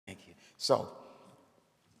So,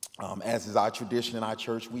 as is our tradition in our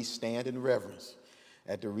church, we stand in reverence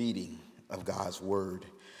at the reading of God's word.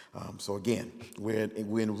 So again, we're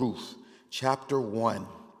in Ruth, chapter 1,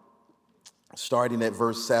 starting at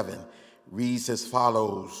verse 7, reads as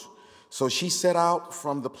follows. So she set out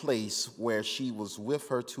from the place where she was with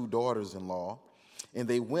her 2 daughters-in-law, and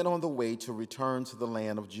they went on the way to return to the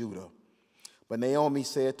land of Judah. But Naomi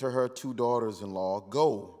said to her 2 daughters-in-law,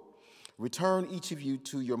 "Go, return each of you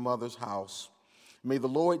to your mother's house. May the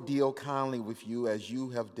Lord deal kindly with you as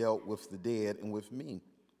you have dealt with the dead and with me.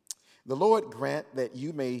 The Lord grant that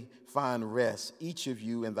you may find rest, each of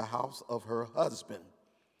you in the house of her husband."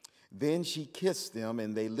 Then she kissed them,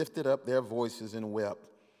 and they lifted up their voices and wept.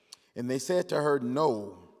 And they said to her,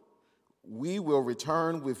 "No, we will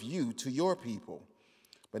return with you to your people."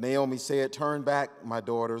 But Naomi said, "Turn back, my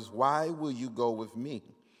daughters. Why will you go with me?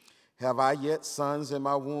 Have I yet sons in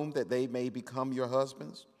my womb that they may become your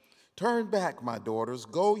husbands? Turn back, my daughters.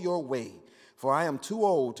 Go your way, for I am too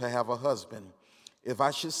old to have a husband. If I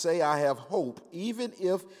should say I have hope, even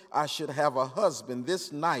if I should have a husband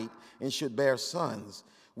this night and should bear sons,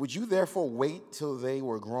 would you therefore wait till they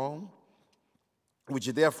were grown? Would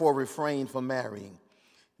you therefore refrain from marrying?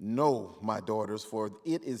 No, my daughters, for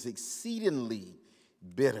it is exceedingly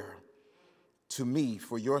bitter to me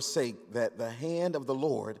for your sake that the hand of the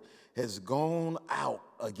Lord has gone out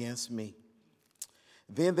against me."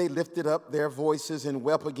 Then they lifted up their voices and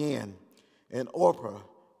wept again. And Orpah,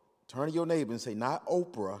 turn to your neighbor and say, not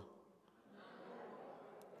Oprah,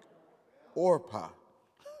 Orpah,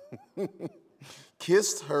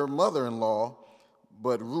 kissed her mother-in-law,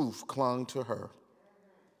 but Ruth clung to her.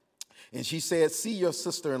 And she said, "See, your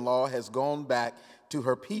sister-in-law has gone back to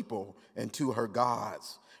her people and to her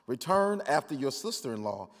gods. Return after your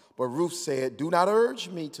sister-in-law." But Ruth said, "Do not urge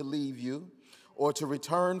me to leave you or to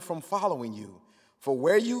return from following you. For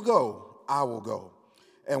where you go, I will go,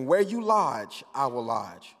 and where you lodge, I will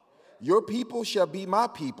lodge. Your people shall be my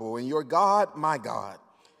people, and your God, my God.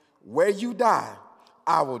 Where you die,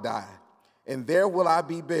 I will die, and there will I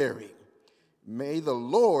be buried. May the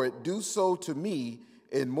Lord do so to me,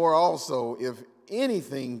 and more also, if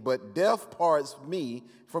anything but death parts me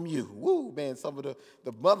from you." Woo, man, some of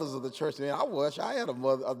the mothers of the church, man, I wish I had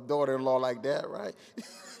a daughter-in-law like that, right?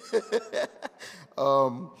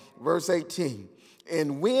 Verse 18.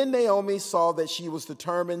 And when Naomi saw that she was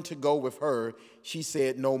determined to go with her, she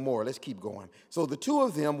said no more. Let's keep going. So the 2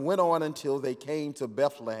 of them went on until they came to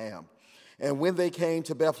Bethlehem. And when they came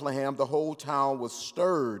to Bethlehem, the whole town was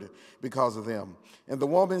stirred because of them. And the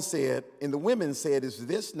women said, "Is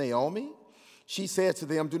this Naomi?" She said to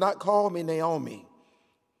them, "Do not call me Naomi.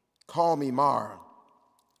 Call me Mara,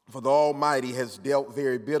 for the Almighty has dealt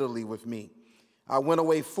very bitterly with me. I went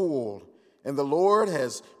away full, and the Lord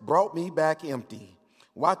has brought me back empty.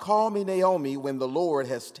 Why call me Naomi when the Lord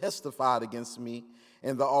has testified against me,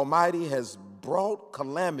 and the Almighty has brought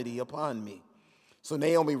calamity upon me?" So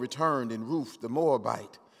Naomi returned, and Ruth the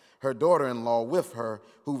Moabite, her daughter-in-law, with her,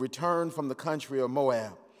 who returned from the country of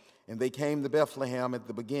Moab. And they came to Bethlehem at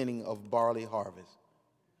the beginning of barley harvest.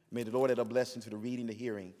 May the Lord add a blessing to the reading, the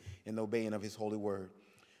hearing, and the obeying of his holy word.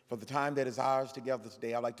 For the time that is ours together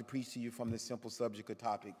today, I'd like to preach to you from this simple subject or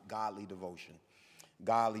topic, godly devotion.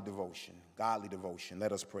 Godly devotion, godly devotion.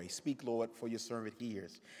 Let us pray. Speak, Lord, for your servant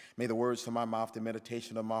hears. May the words of my mouth, the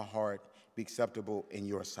meditation of my heart be acceptable in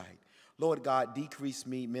your sight. Lord God, decrease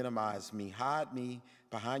me, minimize me, hide me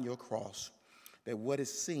behind your cross, that what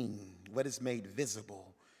is seen, what is made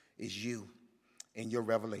visible is you and your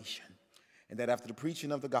revelation. And that after the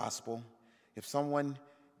preaching of the gospel, if someone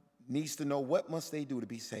needs to know what must they do to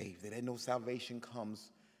be saved, that they know salvation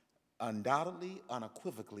comes undoubtedly,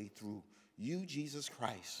 unequivocally through you, Jesus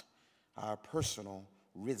Christ, our personal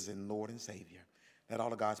risen Lord and Savior. Let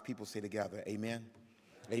all of God's people say together, amen,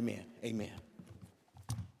 amen, amen.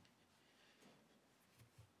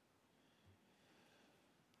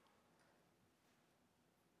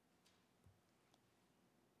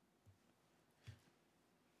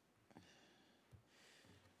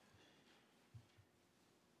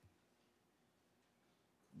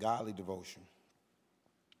 Godly devotion.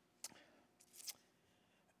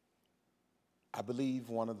 I believe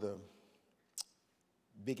one of the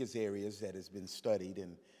biggest areas that has been studied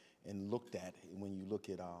and looked at when you look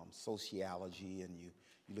at sociology and you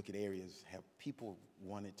look at areas have people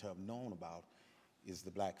wanted to have known about is the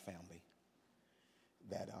black family.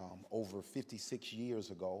 That over 56 years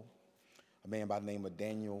ago, a man by the name of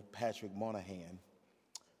Daniel Patrick Moynihan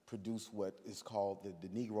produced what is called the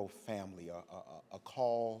Negro Family, a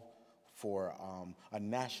call for a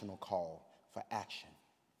national call for action.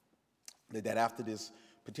 That after this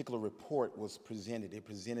particular report was presented. It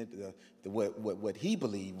presented what he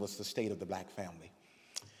believed was the state of the black family.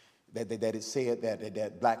 That it said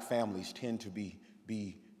that black families tend to be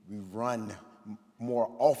run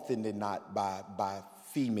more often than not by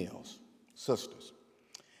females, sisters,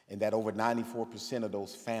 and that over 94% of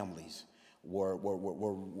those families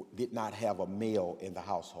did not have a male in the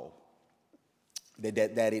household. That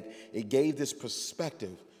it gave this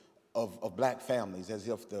perspective of black families as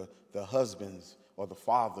if the husbands or the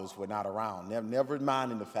fathers were not around, never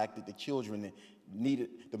minding the fact that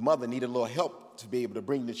the mother needed a little help to be able to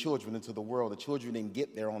bring the children into the world. The children didn't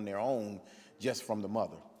get there on their own just from the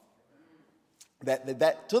mother.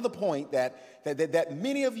 That to the point that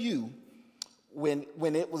many of you, when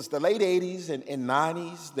it was the late 80s and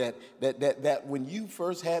 90s, that when you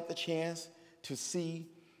first had the chance to see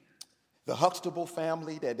the Huxtable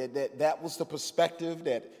family, that was the perspective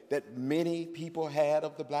that many people had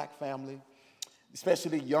of the black family,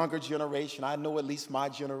 especially the younger generation. I know at least my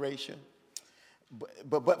generation.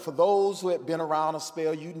 But for those who had been around a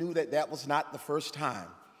spell, you knew that was not the first time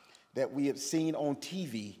that we had seen on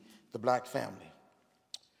TV the black family,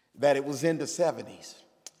 that it was in the 70s,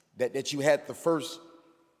 that you had the first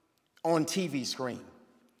on TV screen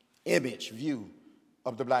view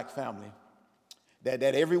of the black family, that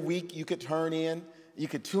every week you could tune in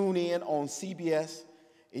on CBS,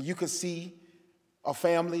 and you could see a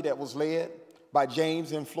family that was led by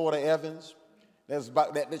James and Florida Evans.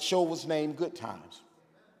 That show was named Good Times.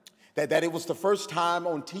 That it was the first time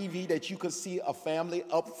on TV that you could see a family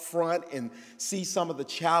up front and see some of the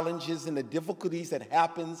challenges and the difficulties that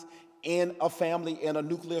happens in a family, in a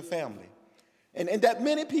nuclear family. And that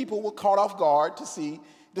many people were caught off guard to see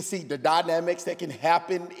the dynamics that can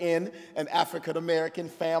happen in an African-American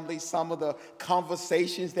family, some of the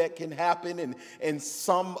conversations that can happen, and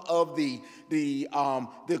some of the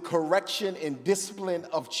correction and discipline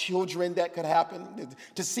of children that could happen.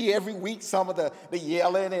 To see every week some of the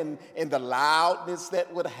yelling and the loudness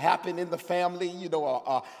that would happen in the family. You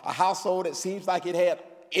know, a household that seems like it had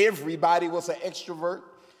everybody was an extrovert.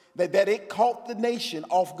 That it caught the nation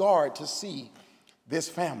off guard to see this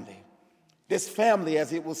family. This family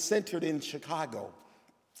as it was centered in Chicago.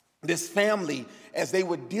 This family as they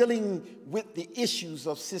were dealing with the issues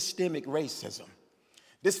of systemic racism.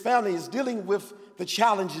 This family is dealing with the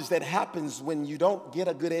challenges that happens when you don't get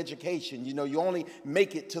a good education. You know, you only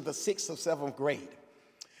make it to the 6th or 7th grade.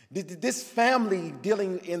 This family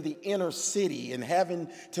dealing in the inner city and having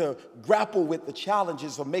to grapple with the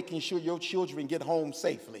challenges of making sure your children get home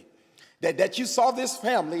safely. That you saw this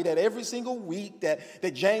family that every single week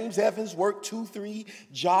that James Evans worked 2-3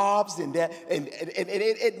 jobs, and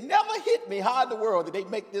it never hit me how in the world that they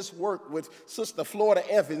make this work with Sister Florida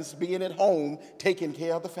Evans being at home taking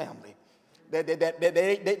care of the family.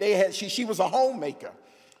 She was a homemaker.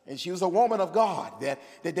 And she was a woman of God,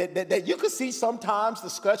 that you could see sometimes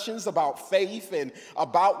discussions about faith and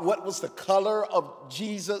about what was the color of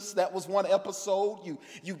Jesus. That was one episode.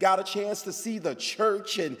 You got a chance to see the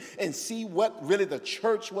church and see what really the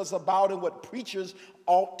church was about and what preachers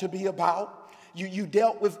ought to be about. You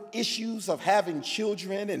dealt with issues of having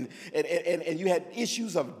children and you had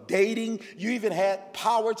issues of dating. You even had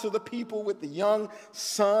Power to the People with the young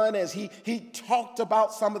son as he talked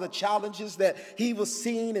about some of the challenges that he was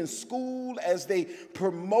seeing in school as they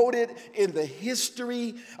promoted in the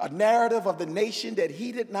history a narrative of the nation that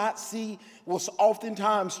he did not see was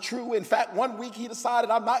oftentimes true. In fact, one week he decided,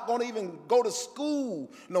 I'm not going to even go to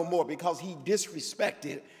school no more because he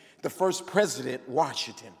disrespected the first president,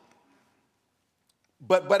 Washington.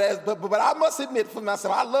 But I must admit for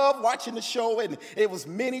myself, I love watching the show, and it was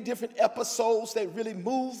many different episodes that really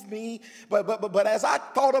moved me. But as I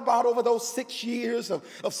thought about over those 6 years of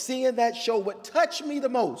seeing that show, what touched me the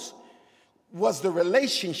most was the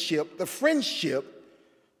relationship, the friendship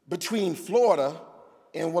between Florida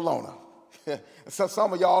and Walona. So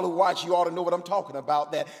some of y'all who watch, you ought to know what I'm talking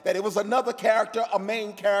about, that it was another character, a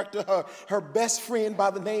main character, her best friend by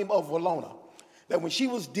the name of Walona. That when she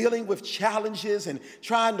was dealing with challenges and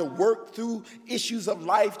trying to work through issues of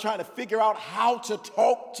life, trying to figure out how to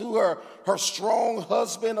talk to her strong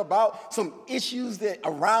husband about some issues that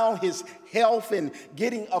around his health and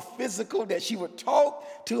getting a physical, that she would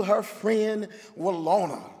talk to her friend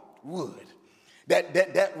Walona Wood. That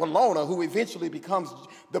Walona, who eventually becomes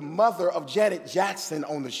the mother of Janet Jackson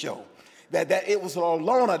on the show. That it was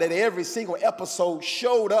Walona that every single episode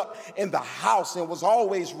showed up in the house and was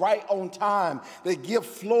always right on time to give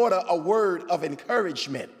Florida a word of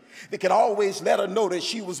encouragement That could always let her know that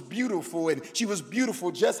she was beautiful, and she was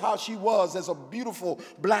beautiful just how she was as a beautiful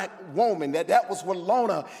black woman. That was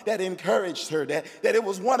Walona that encouraged her. That it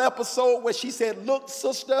was one episode where she said, look,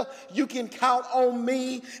 sister, you can count on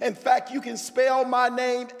me. In fact, you can spell my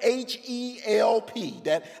name H-E-L-P.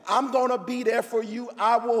 That I'm going to be there for you.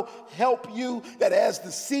 I will help you. That as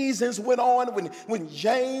the seasons went on, when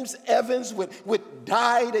James Evans would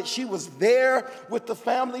die, that she was there with the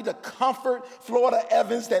family to comfort Florida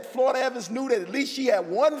Evans. That Florida Evans knew that at least she had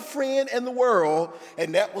one friend in the world,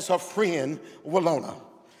 and that was her friend, Walona.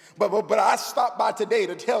 But I stopped by today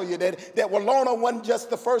to tell you that Walona wasn't just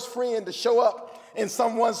the first friend to show up in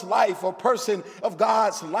someone's life or person of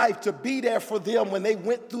God's life, to be there for them when they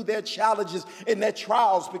went through their challenges and their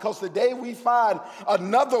trials. Because today we find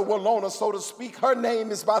another Walona, so to speak. Her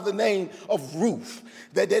name is by the name of Ruth.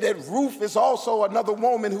 That Ruth is also another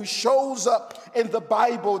woman who shows up in the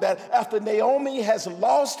Bible, that after Naomi has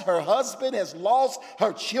lost her husband, has lost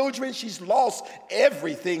her children, she's lost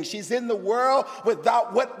everything. She's in the world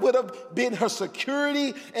without what would have been her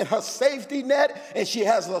security and her safety net. And she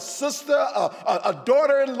has a sister, a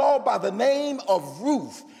daughter-in-law by the name of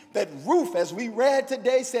Ruth. That Ruth, as we read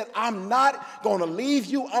today, said, I'm not going to leave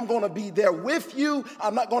you. I'm going to be there with you.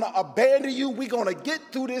 I'm not going to abandon you. We're going to get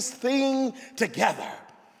through this thing together.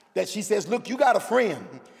 That she says, look, you got a friend.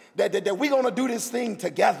 That we're going to do this thing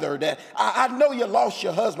together. That I know you lost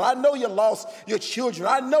your husband. I know you lost your children.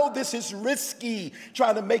 I know this is risky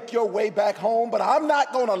trying to make your way back home, but I'm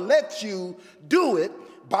not going to let you do it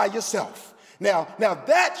by yourself. Now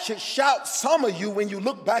that should shout some of you when you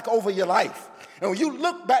look back over your life. And when you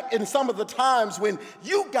look back in some of the times when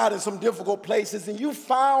you got in some difficult places and you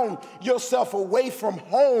found yourself away from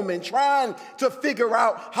home and trying to figure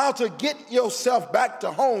out how to get yourself back to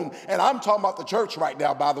home. And I'm talking about the church right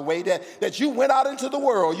now, by the way, that you went out into the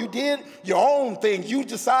world. You did your own thing. You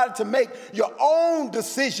decided to make your own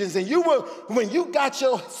decisions. And when you got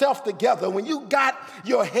yourself together, when you got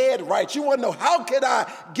your head right, you want to know, how can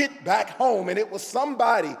I get back home? And it was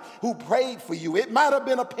somebody who prayed for you. It might have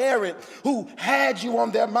been a parent who had you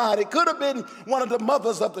on their mind. It could have been one of the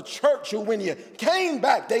mothers of the church who, when you came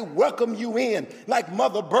back, they welcomed you in like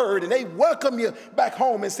Mother Bird, and they welcomed you back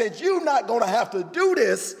home and said, you're not going to have to do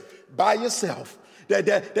this by yourself.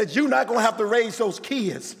 That you're not going to have to raise those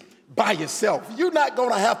kids by yourself. You're not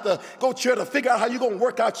going to have to go try to figure out how you're going to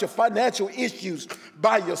work out your financial issues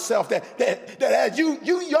by yourself. That as you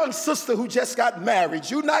young sister who just got married,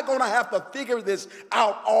 you're not going to have to figure this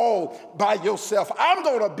out all by yourself. I'm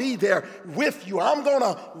going to be there with you. I'm going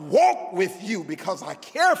to walk with you because I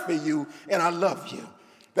care for you and I love you.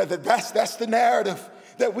 That's the narrative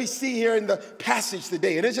that we see here in the passage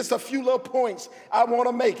today. And there's just a few little points I want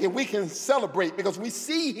to make, and we can celebrate because we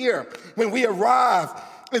see here when we arrive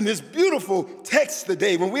in this beautiful text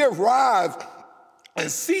today, when we arrive and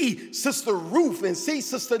see Sister Ruth and see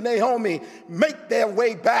Sister Naomi make their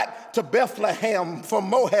way back to Bethlehem from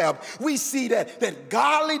Moab, we see that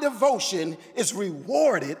godly devotion is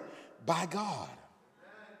rewarded by God.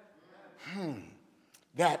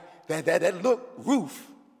 Look, Ruth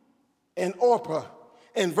and Orpah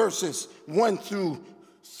in verses 1 through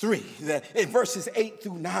 3, that in verses 8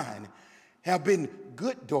 through 9 have been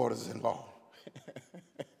good daughters-in-law.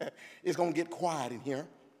 It's going to get quiet in here.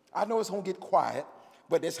 I know it's going to get quiet,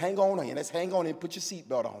 but let's hang on in. Let's hang on in. Put your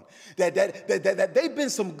seatbelt on. That they've been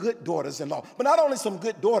some good daughters-in-law. But not only some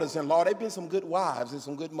good daughters-in-law, they've been some good wives and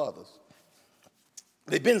some good mothers.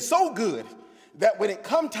 They've been so good that when it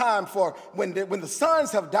come time for when the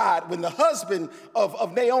sons have died, when the husband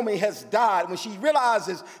of Naomi has died, when she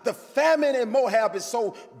realizes the famine in Moab is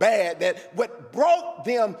so bad that what brought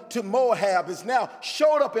them to Moab is now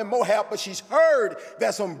showed up in Moab, but she's heard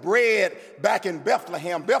there's some bread back in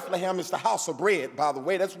Bethlehem. Bethlehem is the house of bread, by the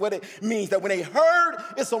way. That's what it means, that when they heard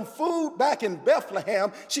it's some food back in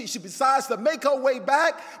Bethlehem, she decides to make her way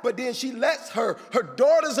back, but then she lets her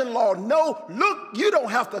daughters-in-law know, look, you don't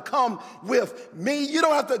have to come with me. You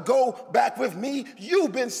don't have to go back with me.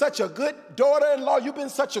 You've been such a good daughter-in-law. You've been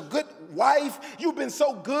such a good wife. You've been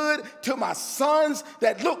so good to my sons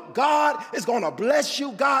that, look, God is going to bless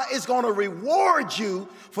you. God is going to reward you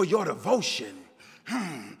for your devotion.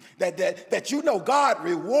 That you know God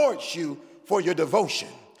rewards you for your devotion.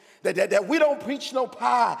 That we don't preach no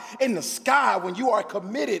pie in the sky when you are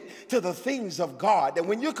committed to the things of God. That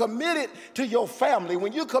when you're committed to your family,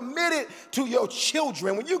 when you're committed to your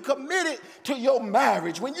children, when you're committed to your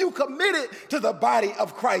marriage, when you're committed to the body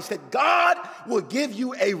of Christ, that God will give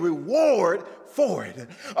you a reward for it.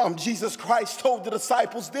 Jesus Christ told the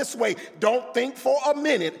disciples this way, don't think for a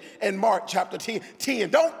minute in Mark chapter 10.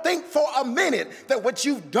 Don't think for a minute that what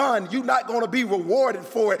you've done, you're not going to be rewarded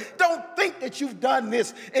for it. Don't think that you've done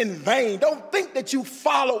this in vain. Don't think that you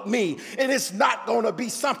followed me and it's not going to be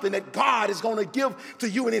something that God is going to give to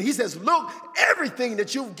you. And then he says, look, everything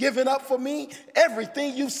that you've given up for me,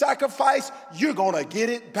 everything you've sacrificed, you're going to get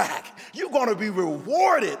it back. You're going to be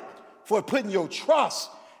rewarded for putting your trust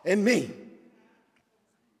in me.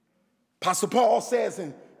 Apostle Paul says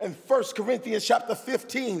in 1 Corinthians chapter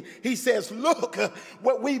 15, he says, look,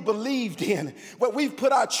 what we believed in, what we've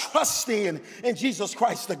put our trust in Jesus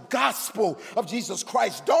Christ, the gospel of Jesus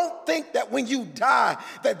Christ. Don't think that when you die,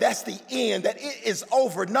 that that's the end, that it is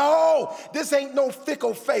over. No, this ain't no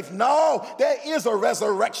fickle faith. No, there is a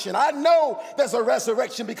resurrection. I know there's a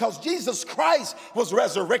resurrection because Jesus Christ was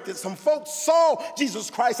resurrected. Some folks saw Jesus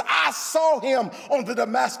Christ. I saw him on the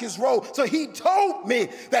Damascus road. So he told me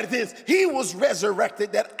that he was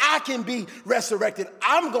resurrected, that I can be resurrected.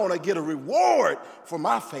 I'm going to get a reward for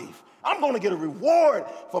my faith. I'm going to get a reward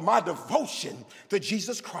for my devotion to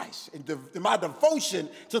Jesus Christ and my devotion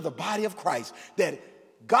to the body of Christ. That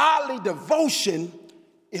godly devotion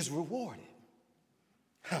is rewarded.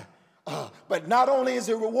 But not only is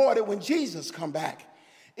it rewarded when Jesus come back,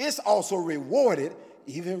 it's also rewarded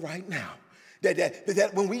even right now.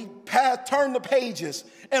 That when we turn the pages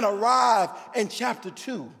and arrive in chapter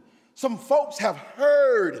 2, some folks have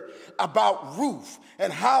heard about Ruth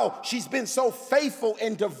and how she's been so faithful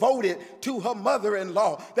and devoted to her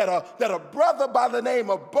mother-in-law that a brother by the name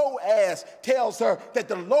of Boaz tells her that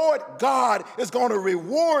the Lord God is going to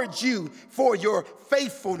reward you for your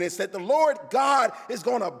faithfulness, that the Lord God is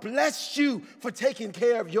going to bless you for taking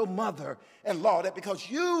care of your mother-in-law, that because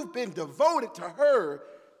you've been devoted to her,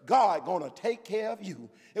 God going to take care of you.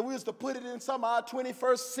 If we was to put it in some of our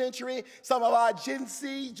 21st century, some of our Gen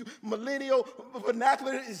Z, millennial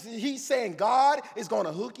vernacular, he's saying God is going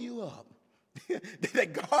to hook you up.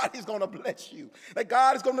 That God is going to bless you. That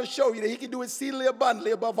God is going to show you that he can do exceedingly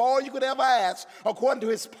abundantly above all you could ever ask according to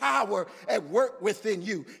his power at work within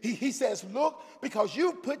you. He says, look, because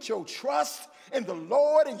you put your trust in the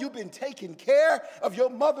Lord and you've been taking care of your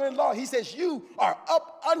mother-in-law, he says you are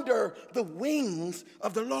up under the wings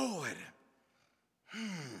of the Lord.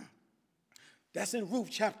 That's in Ruth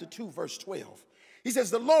chapter 2, verse 12. He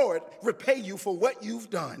says, the Lord repay you for what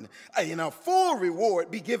you've done, and a full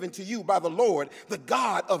reward be given to you by the Lord, the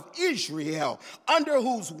God of Israel, under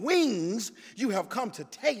whose wings you have come to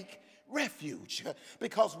take refuge.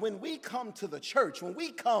 Because when we come to the church, when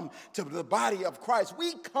we come to the body of Christ,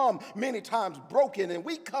 we come many times broken, and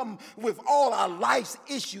we come with all our life's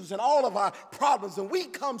issues and all of our problems, and we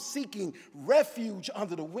come seeking refuge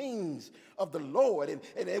under the wings of the Lord.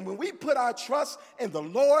 And when we put our trust in the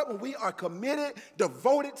Lord, when we are committed,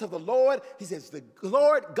 devoted to the Lord, he says, the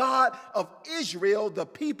Lord God of Israel, the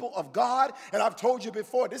people of God. And I've told you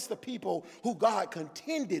before, this is the people who God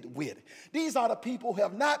contended with. These are the people who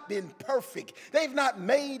have not been perfect. They've not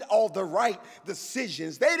made all the right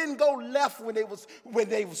decisions. They didn't go left when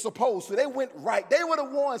they were supposed to. They went right. They were the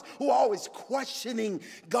ones who were always questioning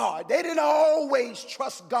God. They didn't always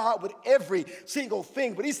trust God with every single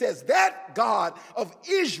thing. But he says that God of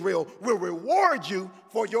Israel will reward you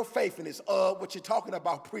for your faithfulness. What you're talking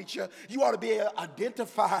about, preacher, you ought to be able to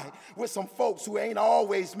identify with some folks who ain't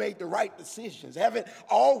always made the right decisions, haven't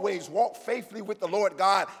always walked faithfully with the Lord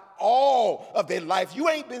God all of their life. You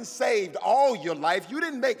ain't been saved all your life. You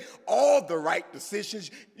didn't make all the right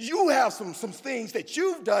decisions. You have some things that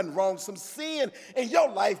you've done wrong, some sin in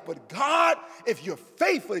your life. But God, if you're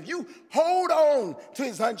faithful, if you hold on to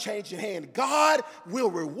his unchanging hand, God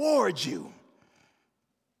will reward you.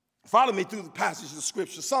 Follow me through the passage of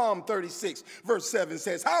scripture. Psalm 36, verse 7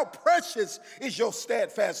 says, how precious is your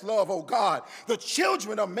steadfast love, O God. The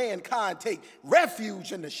children of mankind take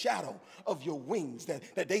refuge in the shadow of your wings.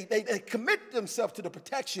 That they commit themselves to the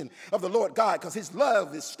protection of the Lord God because his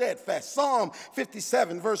love is steadfast. Psalm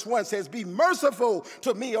 57, verse 1 says, be merciful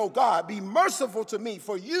to me, O God. Be merciful to me,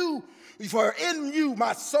 for in you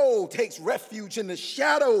my soul takes refuge. In the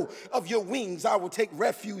shadow of your wings I will take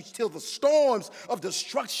refuge till the storms of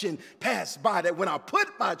destruction pass by. That when I put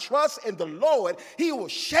my trust in the Lord, he will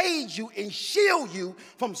shade you and shield you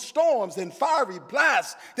from storms and fiery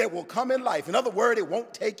blasts that will come in life. In other words, it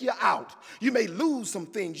won't take you out. You may lose some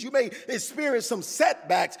things. You may experience some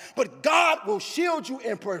setbacks, but God will shield you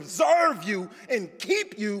and preserve you and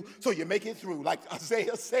keep you so you make it through. Like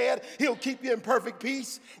Isaiah said, he'll keep you in perfect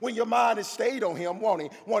peace when your mind mind is stayed on him, won't he?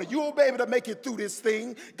 You will be able to make it through this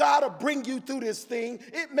thing. God will bring you through this thing.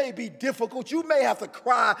 It may be difficult. You may have to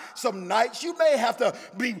cry some nights. You may have to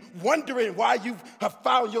be wondering why you have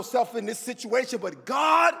found yourself in this situation. But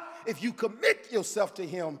God, if you commit yourself to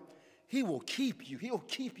him, he will keep you. He'll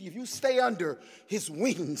keep you. If you stay under his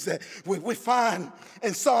wings, we find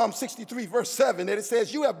in Psalm 63, verse 7, that it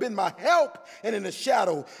says, you have been my help, and in the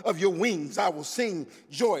shadow of your wings I will sing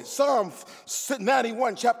joy. Psalm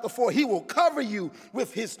 91, chapter 4, he will cover you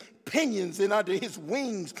with his pinions, and under his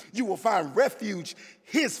wings you will find refuge.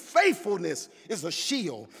 His faithfulness is a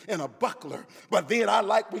shield and a buckler. But then I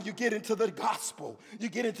like when you get into the gospel, you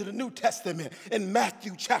get into the New Testament. In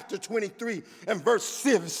Matthew chapter 23 and verse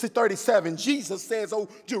 37, Jesus says, oh,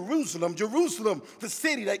 Jerusalem, Jerusalem, the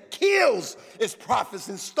city that kills its prophets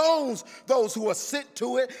and stones those who are sent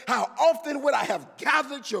to it. How often would I have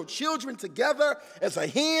gathered your children together as a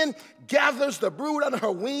hen gathers the brood under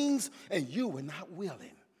her wings, and you were not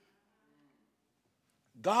willing.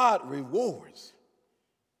 God rewards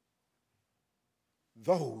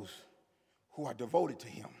those who are devoted to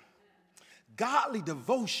him. Godly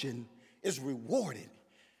devotion is rewarded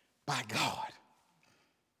by God.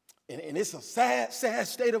 And it's a sad, sad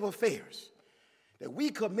state of affairs that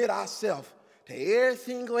we commit ourselves to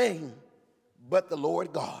everything but the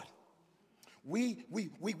Lord God. We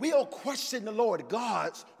will question the Lord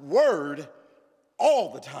God's word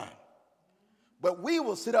all the time. But we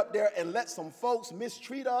will sit up there and let some folks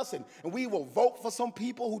mistreat us, and we will vote for some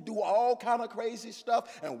people who do all kind of crazy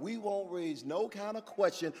stuff, and we won't raise no kind of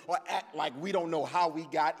question or act like we don't know how we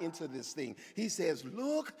got into this thing. He says,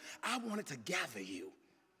 look, I wanted to gather you.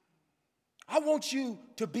 I want you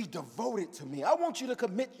to be devoted to me. I want you to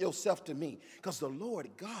commit yourself to me, because the Lord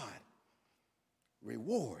God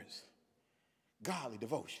rewards godly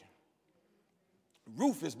devotion.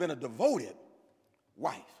 Ruth has been a devoted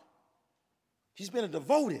wife. She's been a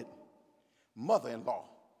devoted mother-in-law.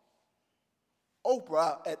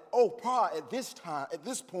 Oprah at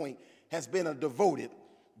this point has been a devoted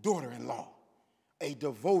daughter-in-law, a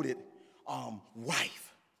devoted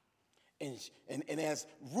wife. And as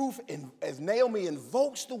as Naomi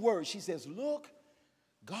invokes the word, she says, look,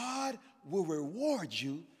 God will reward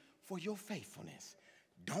you for your faithfulness.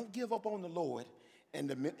 Don't give up on the Lord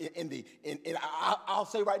I'll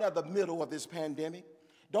say right now, the middle of this pandemic.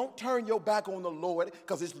 Don't turn your back on the Lord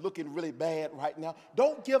because it's looking really bad right now.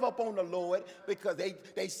 Don't give up on the Lord because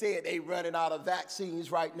they said they running out of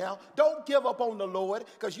vaccines right now. Don't give up on the Lord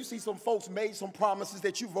because you see some folks made some promises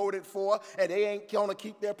that you voted for and they ain't going to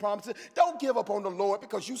keep their promises. Don't give up on the Lord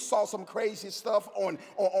because you saw some crazy stuff on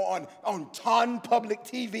ton public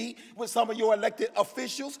TV with some of your elected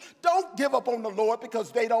officials. Don't give up on the Lord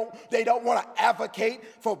because they don't want to advocate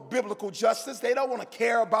for biblical justice. They don't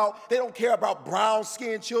care about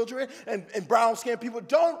brown-skinned children and brown-skinned people.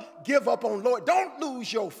 Don't give up on the Lord. Don't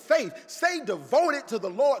lose your faith. Stay devoted to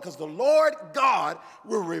the Lord because the Lord God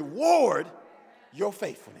will reward your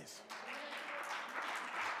faithfulness.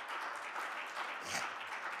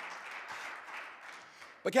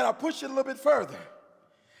 But can I push it a little bit further?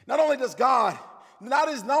 Not only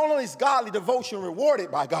is godly devotion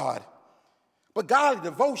rewarded by God, but godly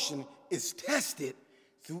devotion is tested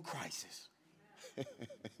through crisis.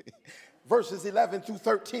 Verses 11 through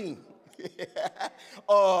 13.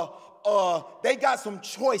 They got some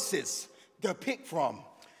choices to pick from.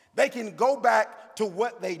 They can go back to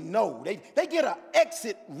what they know. They get an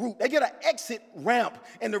exit route. They get an exit ramp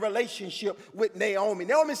in the relationship with Naomi.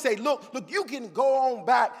 Naomi say, look, you can go on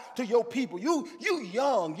back to your people. You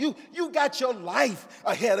young. You got your life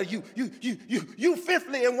ahead of you. You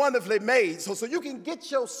fearfully and wonderfully made. So you can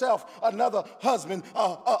get yourself another husband.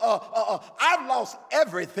 I've lost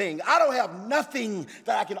everything. I don't have nothing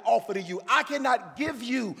that I can offer to you. I cannot give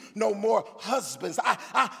you no more husbands.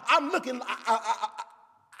 I'm looking.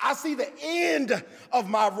 I see the end of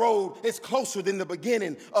my road is closer than the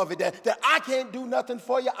beginning of it, that I can't do nothing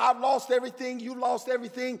for you. I've lost everything. You lost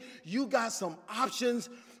everything. You got some options.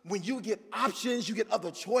 When you get options, you get other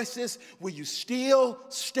choices where you still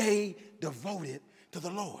stay devoted to the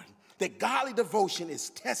Lord. That godly devotion is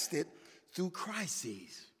tested through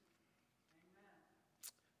crises.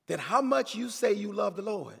 That how much you say you love the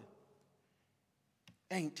Lord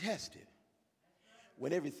ain't tested.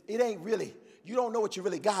 When it ain't really. You don't know what you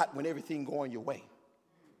really got when everything going your way.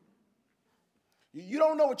 You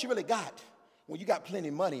don't know what you really got when you got plenty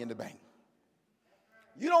of money in the bank.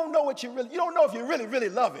 You don't know if you really, really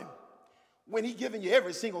love him when he's giving you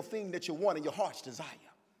every single thing that you want in your heart's desire.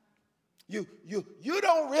 You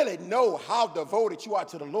don't really know how devoted you are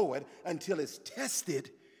to the Lord until it's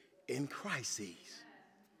tested in crises.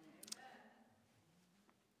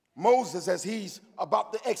 Moses, as he's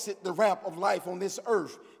about to exit the ramp of life on this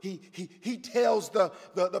earth, he tells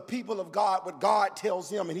the people of God what God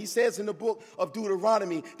tells him. And he says in the book of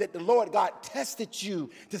Deuteronomy that the Lord God tested you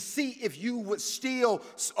to see if you would still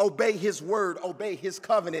obey his word, obey his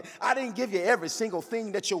covenant. I didn't give you every single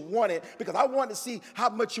thing that you wanted because I wanted to see how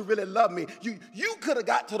much you really love me. You could have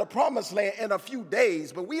got to the promised land in a few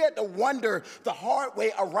days, but we had to wander the hard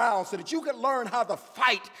way around so that you could learn how to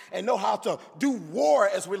fight and know how to do war,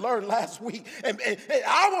 as we learned last week. And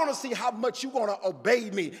I want to see how much you're going to obey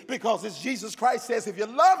me, because as Jesus Christ says, if you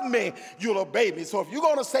love me, you'll obey me. So if you're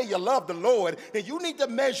going to say you love the Lord, then you need to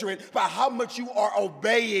measure it by how much you are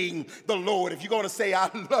obeying the Lord. If you're going to say, I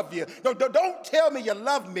love you, don't tell me you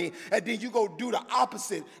love me and then you go do the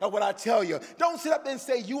opposite of what I tell you. Don't sit up there and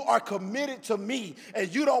say you are committed to me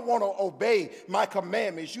and you don't want to obey my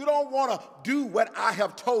commandments. You don't want to do what I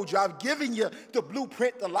have told you. I've given you the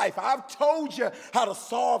blueprint to life. I've told you how to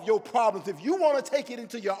solve your problems. If you want to take it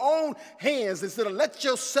into your own hands instead of let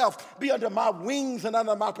yourself be under my wings and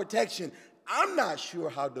under my protection, I'm not sure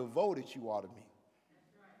how devoted you are to me.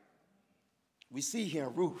 We see here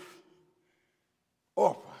Ruth,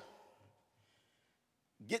 Orpah,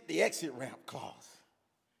 get the exit ramp clause.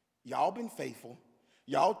 Y'all been faithful.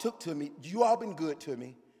 Y'all took to me. You all been good to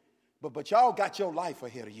me. But y'all got your life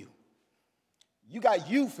ahead of you. You got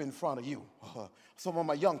youth in front of you. Some of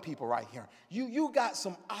my young people right here. You got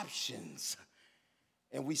some options.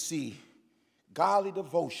 And we see godly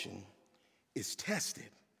devotion is tested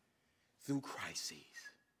through crises.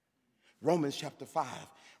 Romans chapter 5,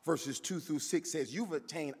 verses 2 through 6 says, you've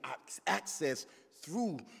attained access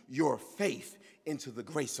through your faith into the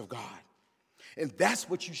grace of God. And that's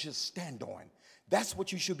what you should stand on. That's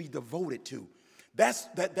what you should be devoted to.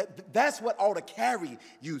 That's what ought to carry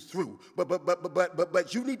you through.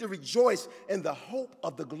 But you need to rejoice in the hope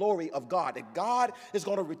of the glory of God, that God is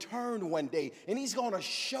going to return one day, and he's going to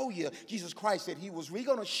show you, Jesus Christ said he's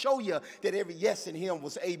going to show you that every yes in him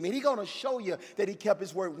was amen. He's going to show you that he kept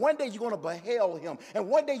his word. One day you're going to behold him, and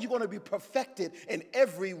one day you're going to be perfected in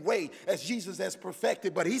every way as Jesus has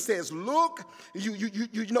perfected. But he says, look, you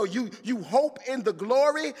hope in the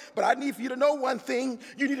glory, but I need for you to know one thing.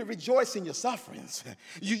 You need to rejoice in your suffering.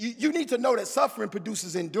 You need to know that suffering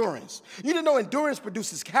produces endurance. You need to know endurance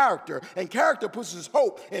produces character, and character produces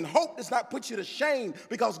hope, and hope does not put you to shame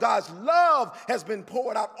because God's love has been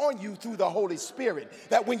poured out on you through the Holy Spirit.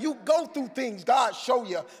 That when you go through things, God show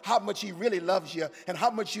you how much he really loves you and how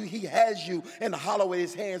much he has you in the hollow of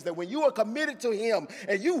his hands. That when you are committed to him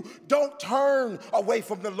and you don't turn away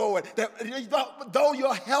from the Lord, that though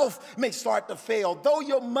your health may start to fail, though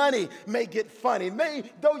your money may get funny,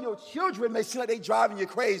 though your children may seem like they driving you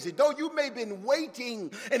crazy, though you may have been waiting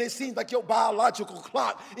and it seems like your biological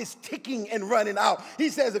clock is ticking and running out, he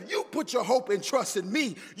says, if you put your hope and trust in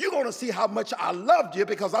me, you're going to see how much I loved you,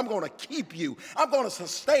 because I'm going to keep you. I'm going to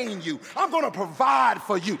sustain you. I'm going to provide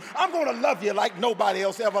for you. I'm going to love you like nobody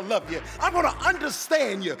else ever loved you. I'm going to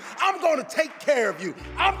understand you. I'm going to take care of you.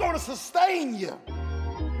 I'm going to sustain you.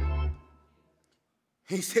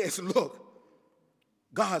 He says, look,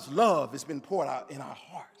 God's love has been poured out in our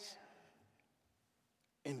hearts.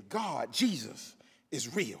 And God, Jesus,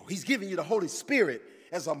 is real. He's giving you the Holy Spirit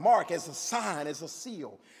as a mark, as a sign, as a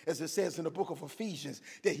seal, as it says in the book of Ephesians,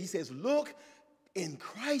 that he says, look, in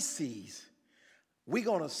crises, we're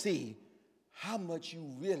going to see how much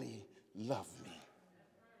you really love me.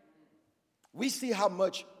 We see how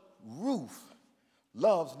much Ruth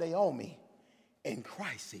loves Naomi in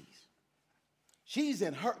crises.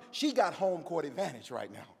 She got home court advantage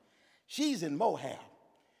right now. She's in Moab.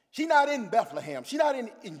 She's not in Bethlehem. She's not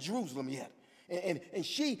in Jerusalem yet. And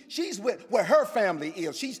she's with where her family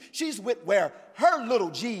is. She's with where her little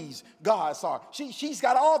G's gods are. She's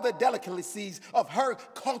got all the delicacies of her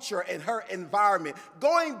culture and her environment.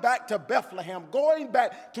 Going back to Bethlehem, going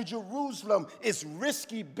back to Jerusalem is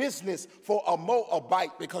risky business for a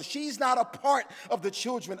Moabite, because she's not a part of the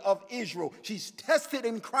children of Israel. She's tested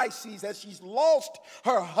in crises as she's lost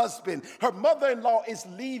her husband. Her mother-in-law is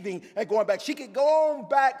leaving and going back. She could go on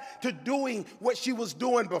back to doing what she was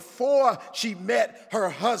doing before she met her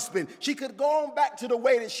husband. She could go on back to the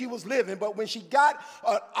way that she was living, but when she got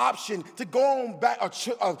an option to go on back,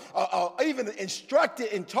 even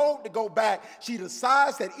instructed and told to go back, she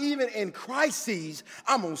decides that even in crises,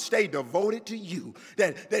 I'm going to stay devoted to you.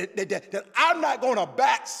 That I'm not going to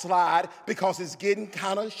backslide because it's getting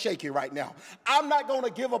kind of shaky right now. I'm not going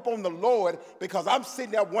to give up on the Lord because I'm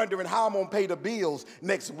sitting there wondering how I'm going to pay the bills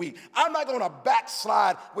next week. I'm not going to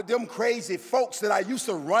backslide with them crazy folks that I used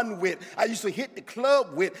to run with. I used used to hit the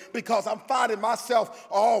club with, because I'm finding myself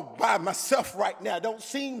all by myself right now. It don't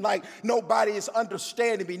seem like nobody is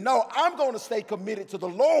understanding me. No, I'm going to stay committed to the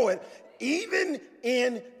Lord even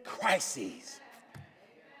in crises.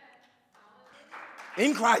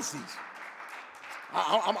 In crises.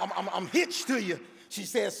 I'm hitched to you. She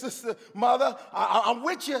says, sister, mother, I'm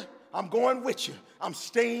with you. I'm going with you. I'm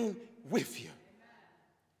staying with you.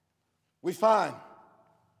 We find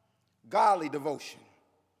godly devotion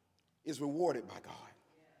is rewarded by God.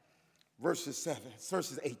 Verses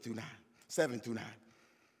 8 through 9, 7 through 9.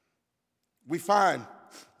 We find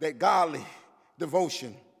that godly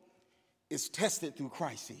devotion is tested through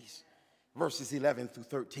crises. Verses 11 through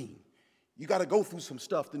 13. You got to go through some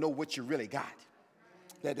stuff to know what you really got.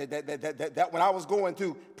 That when I was going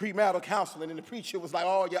through premarital counseling, and the preacher was like,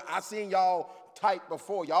 oh, yeah, I seen y'all tight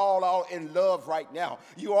before. Y'all all in love right now.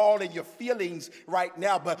 You all in your feelings right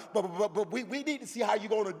now. But we need to see how you're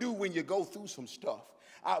going to do when you go through some stuff.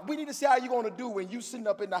 We need to see how you're going to do when you sitting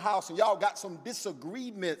up in the house and y'all got some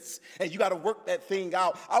disagreements and you got to work that thing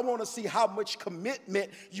out. I want to see how much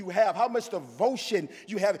commitment you have, how much devotion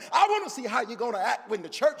you have. I want to see how you're going to act when the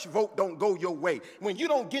church vote don't go your way. When you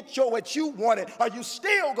don't get what you wanted, are you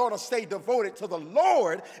still going to stay devoted to the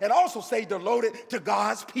Lord and also stay devoted to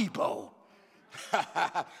God's people?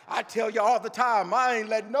 I tell you all the time, I ain't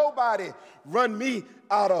let nobody run me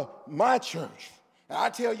out of my church. And I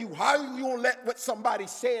tell you, how you going to let what somebody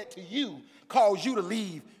said to you cause you to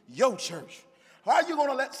leave your church? How are you going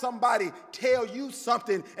to let somebody tell you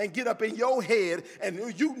something and get up in your head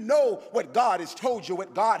and you know what God has told you,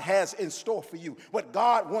 what God has in store for you, what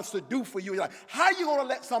God wants to do for you? Like, how are you going to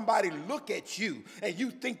let somebody look at you and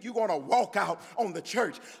you think you're going to walk out on the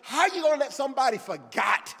church? How are you going to let somebody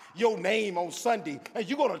forget your name on Sunday and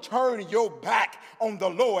you're going to turn your back on the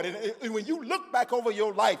Lord? And when you look back over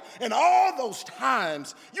your life and all those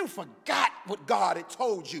times you forgot what God had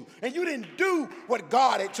told you and you didn't do what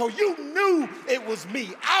God had told you, you knew it was me.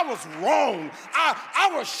 I was wrong. I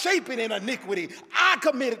was shaping in iniquity. I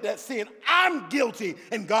committed that sin. I'm guilty.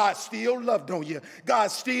 And God still loved on you.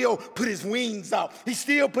 God still put his wings out. He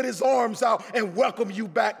still put his arms out and welcomed you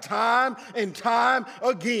back time and time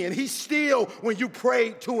again. He still, when you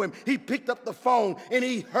prayed to him, he picked up the phone and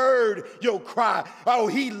he heard your cry. Oh,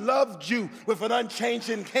 he loved you with an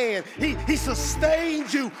unchanging hand. He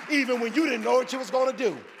sustained you even when you didn't know what you was going to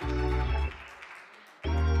do.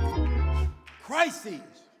 Crises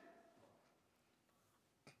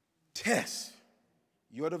test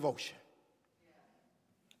your devotion.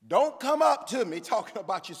 Don't come up to me talking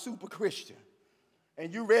about your super Christian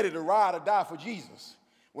and you ready to ride or die for Jesus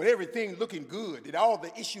when everything's looking good and all the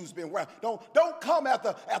issues been well. Don't come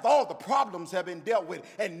after all the problems have been dealt with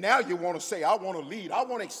and now you want to say, I want to lead, I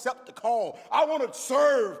want to accept the call, I want to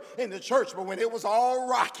serve in the church. But when it was all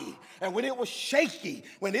rocky and when it was shaky,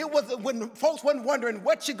 when folks wasn't wondering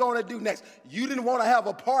what you're going to do next, you didn't want to have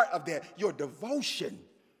a part of that. Your devotion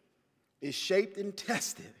is shaped and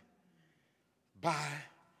tested by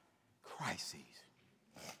crises.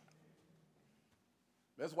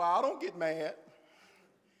 That's why I don't get mad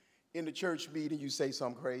in the church meeting you say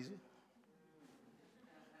something crazy.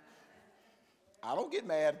 I don't get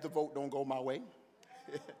mad if the vote don't go my way.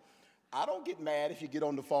 I don't get mad if you get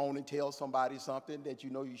on the phone and tell somebody something that you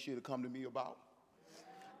know you should have come to me about.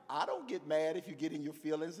 I don't get mad if you get in your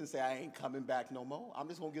feelings and say, I ain't coming back no more. I'm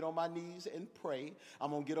just going to get on my knees and pray.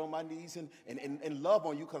 I'm going to get on my knees and love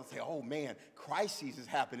on you because I say, oh, man, crisis is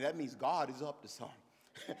happening. That means God is up to something.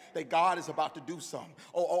 That God is about to do something.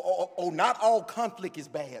 Not all conflict is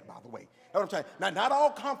bad, by the way. That's what I'm saying. Not all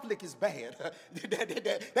conflict is bad.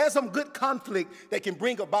 There's some good conflict that can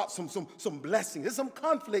bring about some blessings. There's some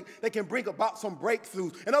conflict that can bring about some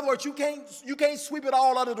breakthroughs. In other words, you can't sweep it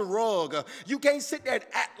all under the rug. You can't sit there and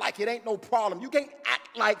act like it ain't no problem. You can't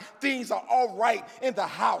act like things are all right in the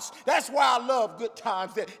house. That's why I love Good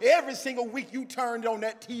Times, that every single week you turned on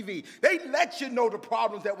that TV. They let you know the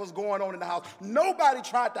problems that was going on in the house. Nobody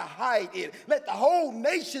tried to hide it. Let the whole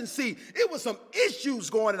nation see it was some issues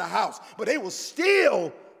going in the house. But they were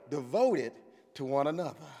still devoted to one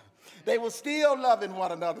another. They were still loving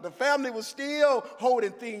one another. The family was still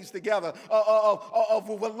holding things together.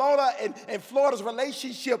 Walona and Florida's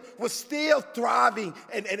relationship was still thriving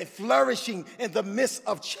and flourishing in the midst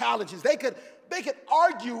of challenges. They could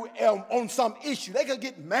argue on some issue. They could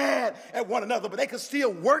get mad at one another, but they could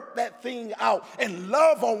still work that thing out and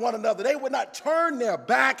love on one another. They would not turn their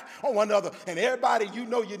back on one another. And everybody, you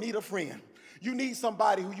know you need a friend. You need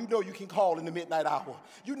somebody who you know you can call in the midnight hour.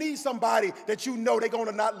 You need somebody that you know they're going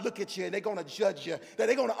to not look at you and they're going to judge you, that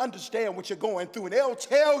they're going to understand what you're going through, and they'll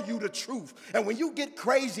tell you the truth. And when you get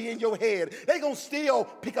crazy in your head, they're going to still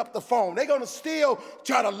pick up the phone. They're going to still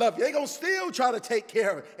try to love you. They're going to still try to take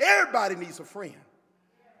care of it. Everybody needs a friend.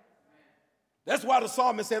 That's why the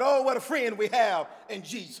psalmist said, oh, what a friend we have in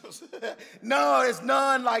Jesus. No, it's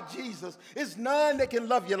none like Jesus. It's none that can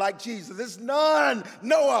love you like Jesus. It's none,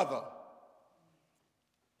 no other.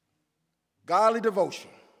 Godly devotion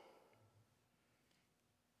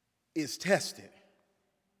is tested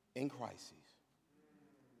in crises.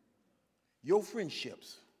 Your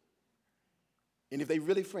friendships, and if they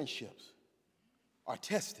really friendships, are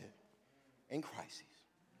tested in crises.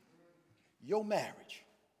 Your marriage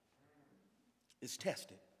is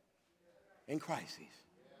tested in crises.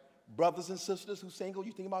 Brothers and sisters who single,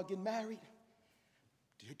 you think about getting married?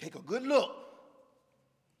 You take a good look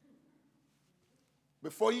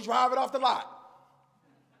before you drive it off the lot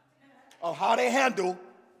of how they handle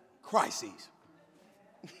crises.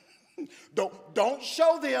 Don't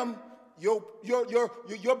show them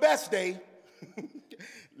your best day.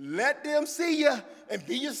 Let them see you and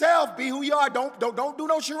be yourself. Be who you are. Don't do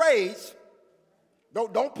no charades.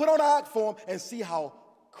 Don't put on an act for them, and see how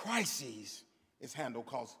crises is handled,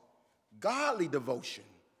 because godly devotion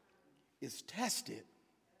is tested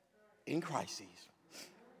in crises.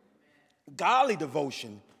 Godly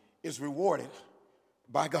devotion is rewarded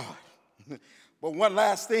by God. But one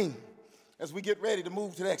last thing, as we get ready to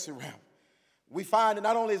move to the exit ramp, we find that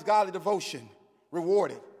not only is godly devotion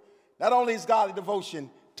rewarded, not only is godly devotion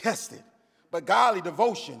tested, but godly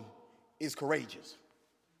devotion is courageous.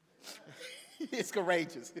 It's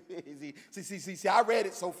courageous. See, I read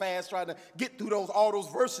it so fast trying to get through all those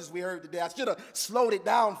verses we heard today. I should have slowed it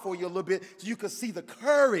down for you a little bit so you could see the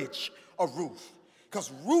courage of Ruth.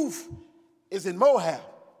 Because Ruth is in Moab.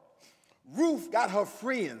 Ruth got her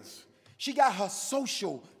friends. She got her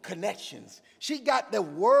social connections. She got the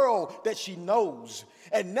world that she knows.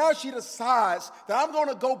 And now she decides that I'm going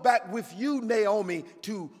to go back with you, Naomi,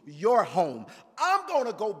 to your home. I'm going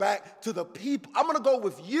to go back to the people. I'm going to go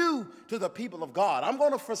with you to the people of God. I'm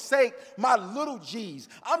going to forsake my little G's.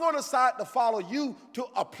 I'm going to decide to follow you to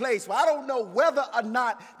a place where I don't know whether or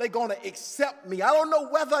not they're going to accept me. I don't know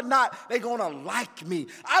whether or not they're going to like me.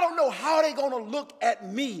 I don't know how they're going to look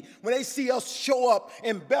at me when they see us show up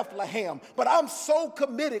in Bethlehem. But I'm so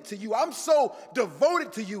committed to you. I'm so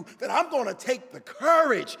devoted to you that I'm going to take the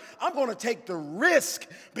courage. I'm going to take the risk,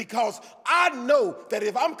 because I know that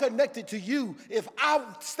if I'm connected to you, if I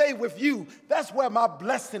stay with you, that's where my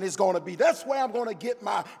blessing is going to be. That's where I'm going to get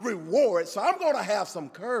my reward. So I'm going to have some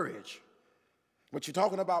courage. What you're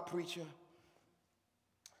talking about, preacher?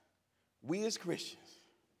 We as Christians,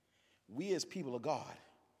 we as people of God,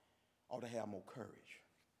 ought to have more courage.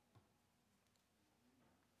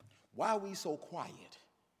 Why are we so quiet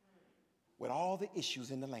with all the issues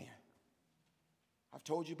in the land? I've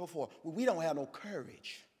told you before, we don't have no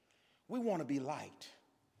courage. We want to be liked.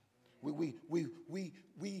 We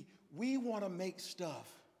want to make stuff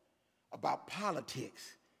about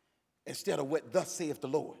politics instead of what thus saith the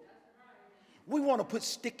Lord. We want to put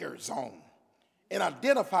stickers on and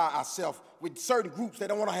identify ourselves with certain groups that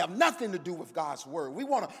don't want to have nothing to do with God's word. We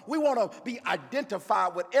want to be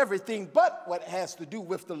identified with everything but what has to do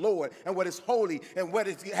with the Lord and what is holy and what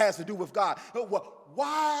it has to do with God.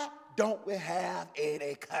 Why don't we have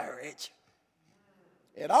any courage?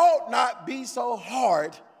 It ought not be so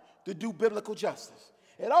hard to do biblical justice.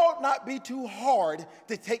 It ought not be too hard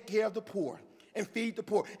to take care of the poor and feed the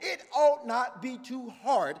poor. It ought not be too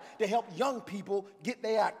hard to help young people get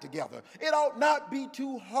their act together. It ought not be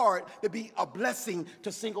too hard to be a blessing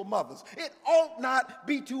to single mothers. It ought not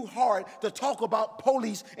be too hard to talk about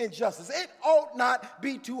police injustice. It ought not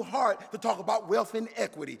be too hard to talk about wealth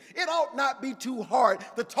inequity. It ought not be too hard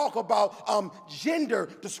to talk about gender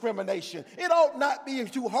discrimination. It ought not be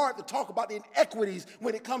too hard to talk about the inequities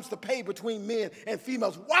when it comes to pay between men and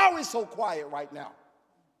females. Why are we so quiet right now?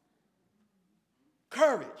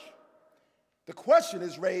 Courage. The question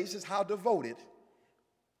is raised is, how devoted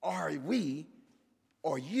are we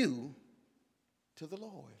or you to the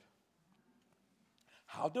Lord?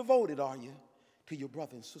 How devoted are you to your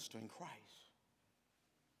brother and sister in Christ?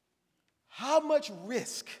 How much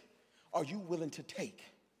risk are you willing to take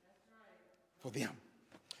for them?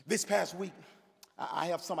 This past week, I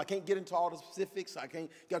have some. I can't get into all the specifics. I can't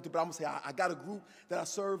get into, but I'm going to say I got a group that I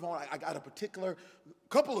serve on. I got a particular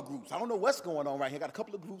couple of groups. I don't know what's going on right here. I got a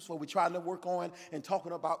couple of groups where we're trying to work on and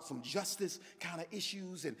talking about some justice kind of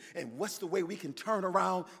issues and what's the way we can turn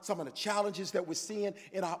around some of the challenges that we're seeing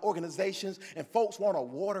in our organizations. And folks want to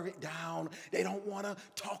water it down. They don't want to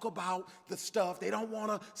talk about the stuff. They don't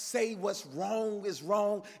want to say what's wrong is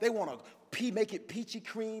wrong. They want to make it peachy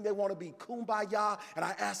cream. They want to be kumbaya. And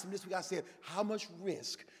I asked them this week, I said, how much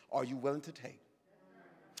risk are you willing to take?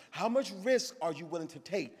 How much risk are you willing to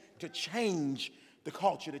take to change the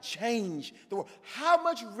culture, to change the world? How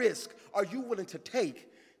much risk are you willing to take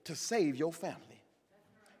to save your family?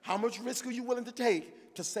 How much risk are you willing to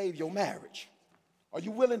take to save your marriage? Are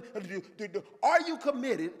you willing, are you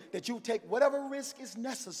committed that you take whatever risk is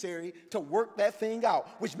necessary to work that thing out?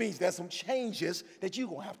 Which means there's some changes that you're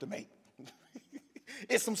going to have to make.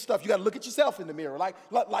 It's some stuff you got to look at yourself in the mirror.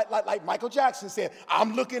 Like Michael Jackson said,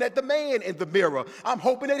 I'm looking at the man in the mirror. I'm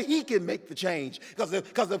hoping that he can make the change.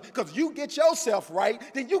 Because you get yourself right,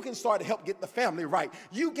 then you can start to help get the family right.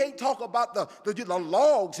 You can't talk about the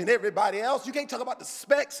logs and everybody else. You can't talk about the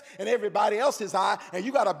specks in everybody else's eye, and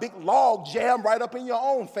you got a big log jam right up in your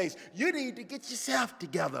own face. You need to get yourself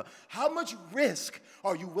together. How much risk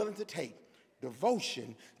are you willing to take?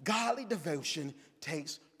 Devotion, godly devotion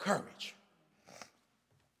takes courage.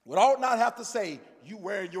 We ought not have to say, you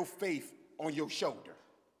wear your faith on your shoulder.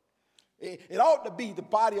 It ought to be the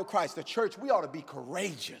body of Christ, the church. We ought to be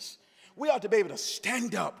courageous. We ought to be able to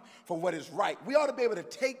stand up for what is right. We ought to be able to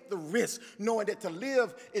take the risk, knowing that to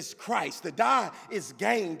live is Christ, to die is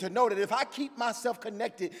gain, to know that if I keep myself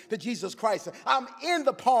connected to Jesus Christ, I'm in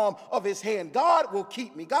the palm of his hand. God will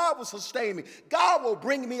keep me. God will sustain me. God will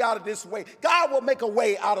bring me out of this way. God will make a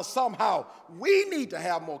way out of somehow. We need to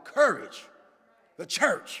have more courage. The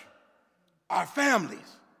church, our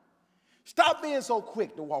families. Stop being so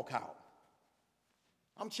quick to walk out.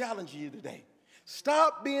 I'm challenging you today.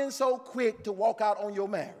 Stop being so quick to walk out on your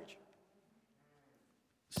marriage.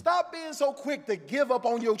 Stop being so quick to give up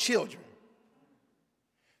on your children.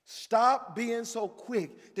 Stop being so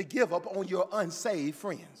quick to give up on your unsaved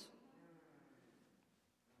friends.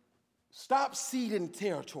 Stop ceding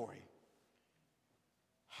territory.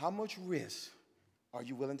 How much risk are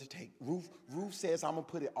you willing to take? Ruth says, I'm going to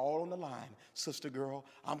put it all on the line. Sister girl,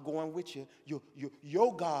 I'm going with you.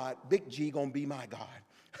 Your God, Big G, going to be my God.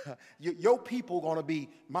 Your people going to be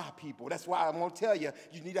my people. That's why I'm going to tell you,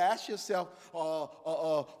 you need to ask yourself,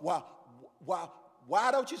 why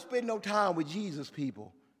don't you spend no time with Jesus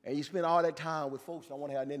people? And you spend all that time with folks that don't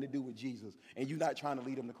want to have nothing to do with Jesus, and you're not trying to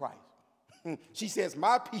lead them to Christ. She says,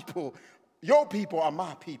 my people, your people are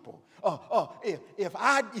my people. If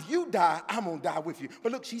you die, I'm going to die with you.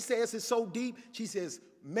 But look, she says it's so deep. She says,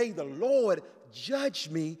 may the Lord judge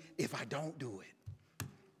me if I don't do it.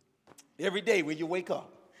 Every day when you wake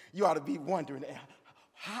up, you ought to be wondering,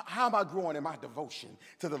 how am I growing in my devotion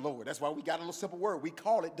to the Lord? That's why we got a little simple word. We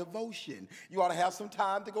call it devotion. You ought to have some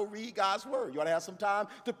time to go read God's word. You ought to have some time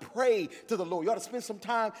to pray to the Lord. You ought to spend some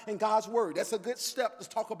time in God's word. That's a good step to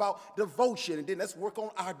talk about devotion. And then let's work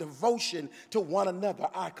on our devotion to one another,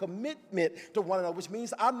 our commitment to one another, which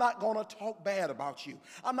means I'm not going to talk bad about you.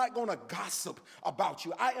 I'm not going to gossip about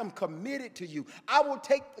you. I am committed to you. I will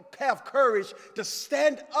have courage to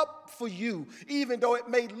stand up for you, even though it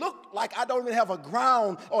may look like I don't even have a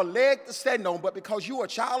ground or leg to stand on, but because you are a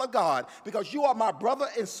child of God, because you are my brother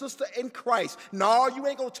and sister in Christ. No, you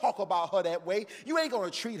ain't going to talk about her that way. You ain't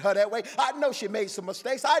going to treat her that way. I know she made some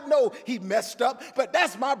mistakes. I know he messed up, but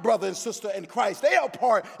that's my brother and sister in Christ. They are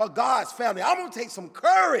part of God's family. I'm going to take some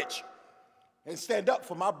courage and stand up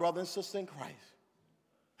for my brother and sister in Christ.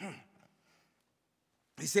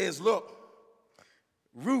 He says, look,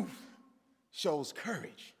 Ruth shows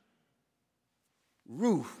courage.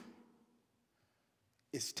 Ruth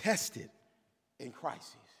is tested in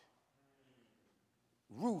crises.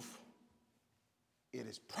 Ruth, it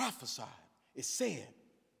is prophesied, it's said,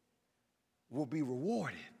 will be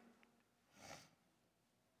rewarded.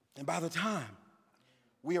 And by the time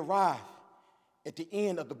we arrive at the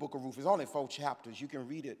end of the book of Ruth, it's only 4 chapters. You can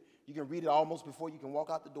read it. You can read it almost before you can walk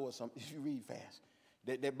out the door if you read fast.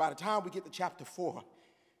 That by the time we get to chapter 4,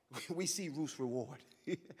 we see Ruth's reward.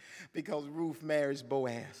 Because Ruth marries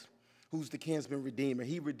Boaz, who's the kinsman redeemer.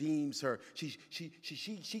 He redeems her. She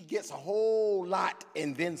gets a whole lot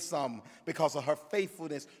and then some because of her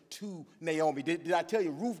faithfulness to Naomi. Did I tell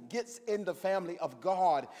you, Ruth gets in the family of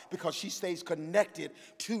God because she stays connected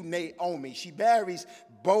to Naomi. She marries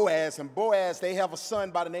Boaz, and Boaz, they have a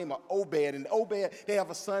son by the name of Obed, and Obed, they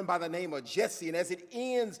have a son by the name of Jesse. And as it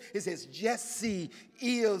ends, it says, Jesse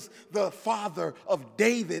is the father of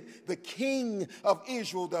David, the king of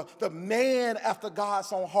Israel, the man after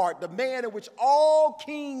God's own heart, the man in which all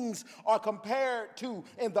kings are compared to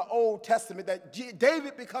in the Old Testament, that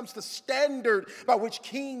David becomes the standard by which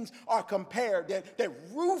kings are compared, that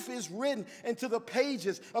Ruth is written into the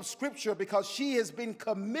pages of Scripture because she has been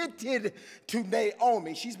committed to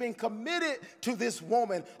Naomi. She's been committed to this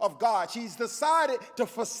woman of God. She's decided to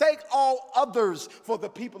forsake all others for the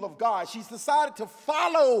people of God. She's decided to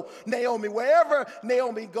follow Naomi wherever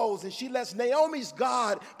Naomi goes, and she lets Naomi's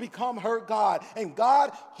God become her God, and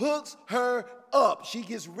God hooks her up. She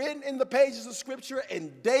gets written in the pages of Scripture,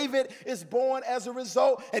 and David is born as a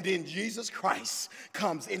result, and then Jesus Christ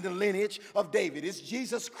comes in the lineage of David. It's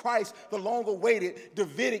Jesus Christ, the long-awaited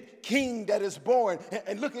Davidic king that is born.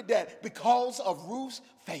 And look at that, because of Ruth's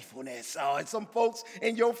faithfulness. Oh, and some folks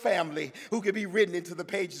in your family who can be written into the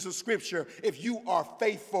pages of Scripture if you are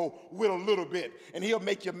faithful with a little bit, and he'll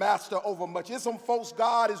make you master over much. There's some folks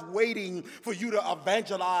God is waiting for you to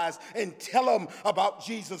evangelize and tell them about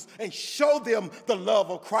Jesus and show them the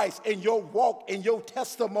love of Christ in your walk, in your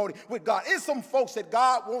testimony with God. There's some folks that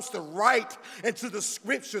God wants to write into the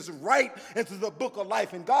Scriptures, write into the book of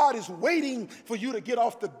life, and God is waiting for you to get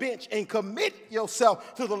off the bench and commit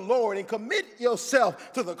yourself to the Lord and commit yourself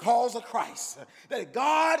to the cause of Christ. That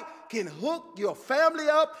God can hook your family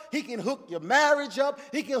up, he can hook your marriage up,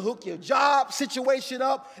 he can hook your job situation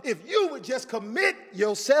up if you would just commit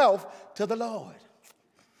yourself to the Lord.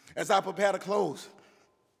 As I prepare to close,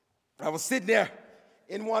 I was sitting there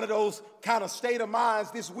in one of those kind of state of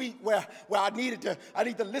minds this week where I need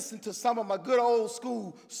to listen to some of my good old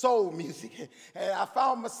school soul music. And I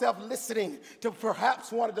found myself listening to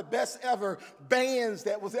perhaps one of the best ever bands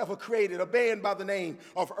that was ever created, a band by the name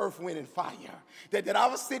of Earth, Wind, and Fire. That I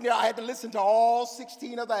was sitting there, I had to listen to all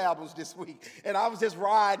 16 of the albums this week. And I was just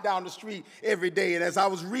riding down the street every day. And as I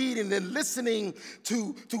was reading and listening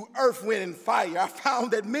to Earth, Wind, and Fire, I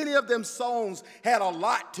found that many of them songs had a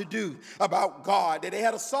lot to do about God. That they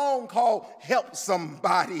had a song called Help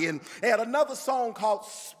Somebody, and they had another song called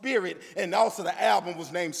Spirit, and also the album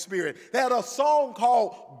was named Spirit. They had a song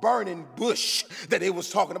called Burning Bush that they was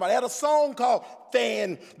talking about. They had a song called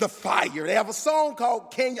Fan the Fire. They have a song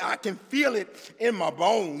called I Can Feel It in My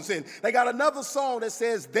Bones. And they got another song that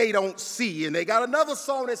says They Don't See. And they got another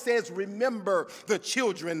song that says Remember the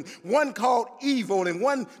Children. One called Evil and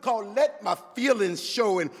one called Let My Feelings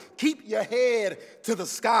Show and Keep Your Head to the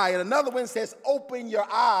Sky. And another one says Open Your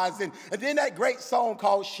Eyes. And then that great song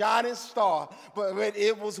called Shining Star. But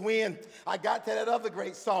it was when I got to that other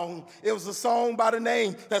great song. It was a song by the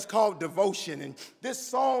name that's called Devotion. And this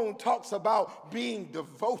song talks about being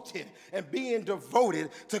devoted and being devoted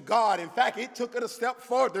to God. In fact, it took it a step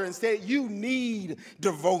further and said, you need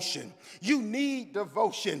devotion. You need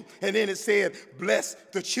devotion. And then it said, bless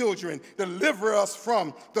the children, deliver us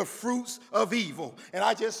from the fruits of evil. And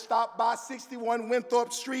I just stopped by 61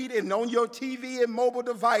 Winthrop Street and on your TV and mobile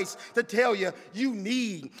device to tell you, you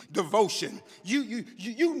need devotion.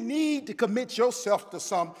 You need to commit yourself to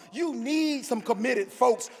some. You need some committed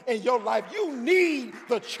folks in your life. You need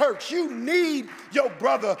the church. You need your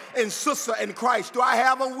brother and sister in Christ. Do I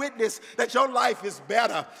have a witness that your life is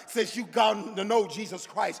better since you got to know Jesus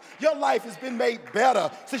Christ? Your life has been made better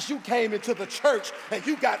since you came into the church and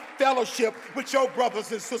you got fellowship with your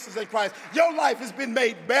brothers and sisters in Christ. Your life has been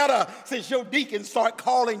made better since your deacons start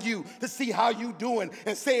calling you to see how you doing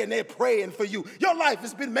and saying they're praying for you. Your life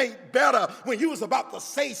has been made better when you was about to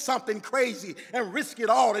say something crazy and risk it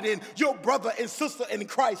all, and then your brother and sister in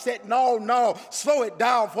Christ said, no, slow it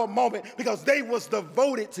down for a moment, because they was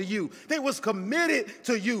devoted to you. They was committed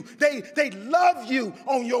to you. They love you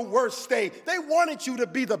on your worst day. They wanted you to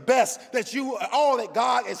be the best that you, all that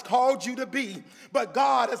God has called you to be. But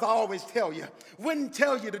God, as I always tell you, wouldn't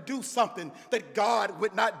tell you to do something that God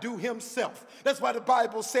would not do himself. That's why the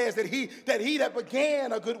Bible says that he that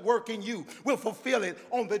began a good work in you will fulfill it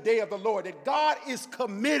on the day of the Lord. That God is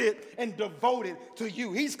committed and devoted to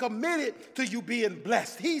you. He's committed to you being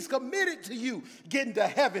blessed. He's committed to you getting to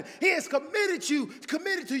heaven. He is committed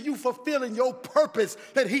committed to you fulfilling your purpose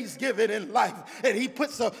that he's given in life. And he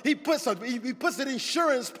puts an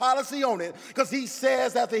insurance policy on it, because he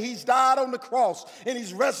says after he's died on the cross and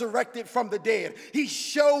he's resurrected from the dead, he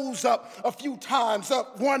shows up a few times.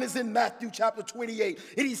 One is in Matthew chapter 28,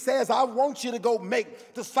 and he says, I want you to go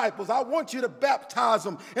make disciples. I want you to baptize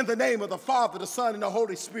them in the name of the Father, the Son, and the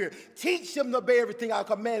Holy Spirit. Teach them to obey everything I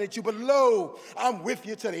commanded you. But lo, I'm with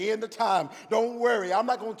you to the end of time. Don't worry. I'm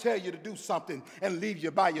not going to tell you to do something and leave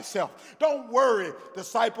you by yourself. Don't worry,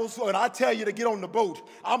 disciples. When I tell you to get on the boat,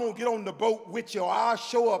 I'm going to get on the boat with you. I'll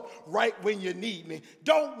show up right when you need me.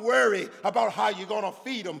 Don't worry about how you're going to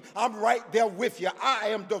feed them. I'm right there with you. I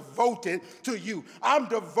am devoted to you. I'm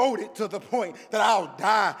devoted to the point that I'll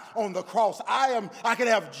die on the cross. I can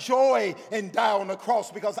have joy and die on the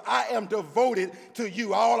cross because I am devoted to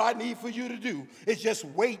you. All I need for you to do is just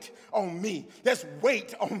wait on me. Just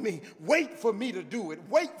wait on me. Wait for me to do it.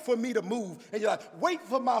 Wait for me to move. And you're like, wait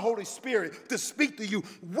for my Holy Spirit to speak to you.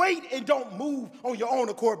 Wait and don't move on your own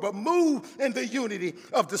accord, but move in the unity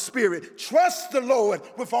of the Spirit. Trust the Lord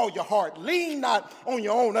with all your heart. Lean not on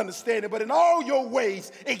your own understanding, but in all your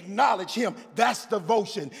ways acknowledge him. That's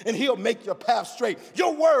devotion, and he'll make your path straight.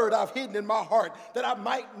 Your word I've hidden in my heart that I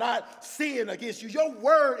might not sin against you. Your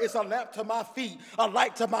word is a lamp to my feet, a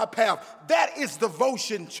light to my path. That is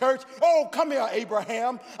devotion, church. Oh, come here,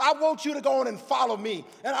 Abraham. I want you to go on and follow me,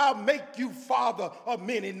 and I'll make you father of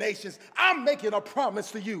many nations. I'm making a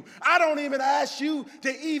promise to you. I don't even ask you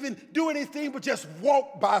to even do anything but just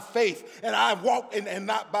walk by faith, and I walk and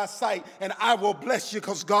not by sight, and I will bless you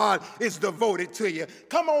because God is devoted to you.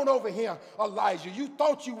 Come on over here, Elijah. You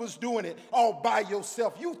thought you was doing it all by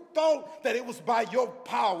yourself. You thought that it was by your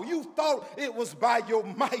power. You thought it was by your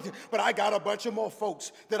might, but I got a bunch of more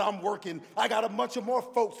folks that I'm working. I got a bunch of more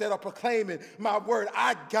folks that are proclaiming my word.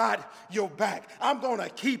 I got your back. I'm going to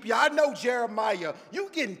keep you. I know, Jeremiah, you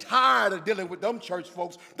getting tired of dealing with them church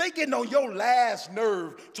folks. They getting on your last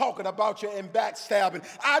nerve talking about you and backstabbing.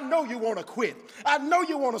 I know you want to quit. I know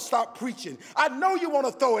you want to stop preaching. I know you want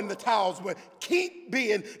to throw in the towels, but keep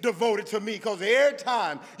being devoted to me, because every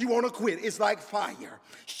time you want to quit, it's like fire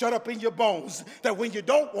shut up in your bones that when you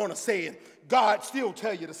don't want to say it, God still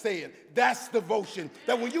tell you to say it. That's devotion.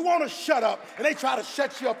 That when you want to shut up and they try to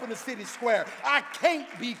shut you up in the city square, I can't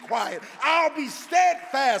be quiet. I'll be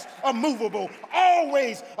steadfast, immovable,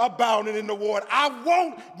 always abounding in the Word. I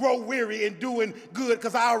won't grow weary in doing good,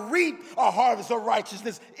 because I'll reap a harvest of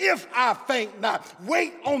righteousness if I faint not.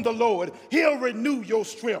 Wait on the Lord. He'll renew your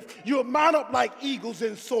strength. You'll mount up like eagles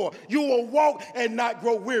and soar. You will walk and not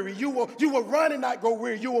grow weary. You will run and not grow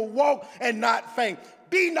weary. You will walk and not faint.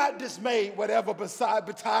 Be not dismayed, whatever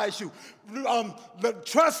betides you.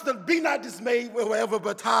 Be not dismayed, whatever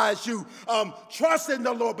betides you. Trust in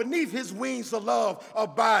the Lord. Beneath his wings of love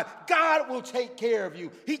abide. God will take care of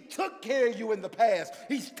you. He took care of you in the past.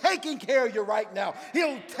 He's taking care of you right now.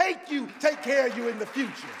 He'll take care of you in the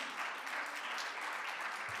future.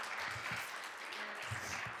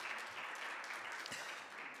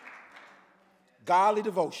 Godly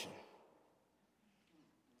devotion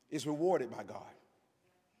is rewarded by God.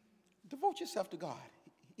 Devote yourself to God.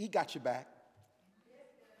 He got your back.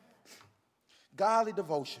 Godly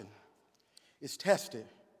devotion is tested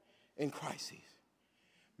in crises.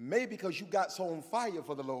 Maybe because you got so on fire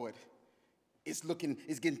for the Lord, it's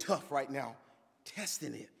getting tough right now.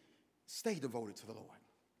 Testing it. Stay devoted to the Lord.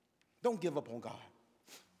 Don't give up on God.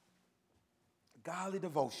 Godly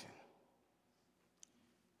devotion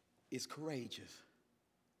is courageous.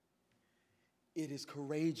 It is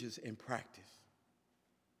courageous in practice.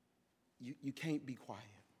 You can't be quiet.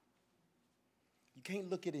 You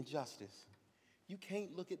can't look at injustice. You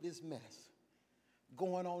can't look at this mess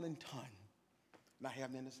going on in ton, not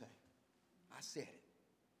have nothing to say. I said it.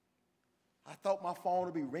 I thought my phone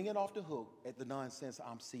would be ringing off the hook at the nonsense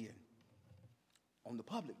I'm seeing on the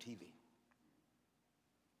public TV.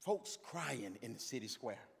 Folks crying in the city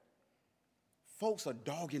square. Folks are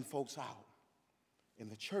dogging folks out,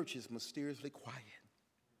 and the church is mysteriously quiet.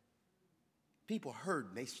 People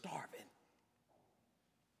hurting, they starving.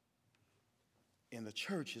 And the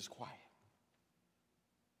church is quiet.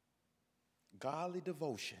 Godly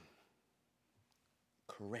devotion,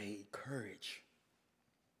 courage.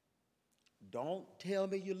 Don't tell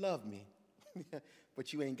me you love me,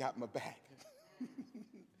 but you ain't got my back.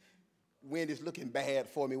 When it's looking bad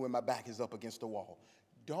for me when my back is up against the wall.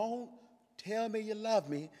 Don't tell me you love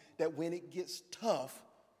me, that when it gets tough,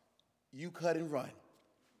 you cut and run.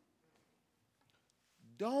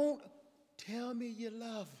 Don't tell me you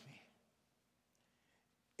love me,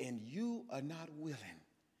 and you are not willing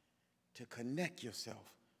to connect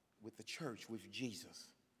yourself with the church, with Jesus.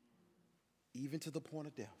 even to the point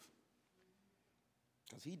of death.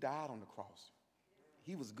 Because he died on the cross.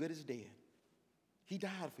 He was good as dead. He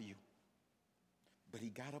died for you. But he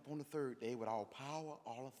got up on the third day with all power,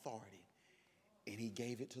 all authority, and he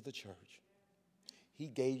gave it to the church. He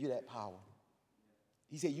gave you that power.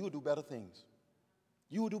 He said, you will do better things.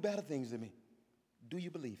 You will do better things than me. Do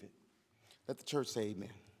you believe it? Let the church say amen.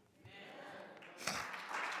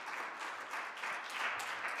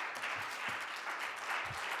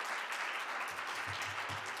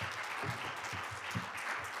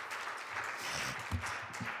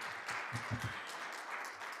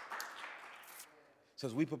 So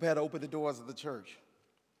as we prepare to open the doors of the church,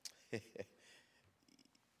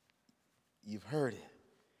 you've heard it,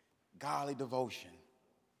 godly devotion.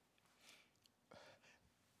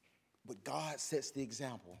 But God sets the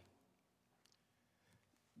example.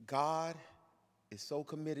 God is so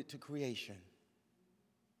committed to creation.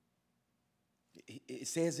 It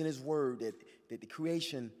says in his word that the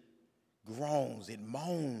creation groans, it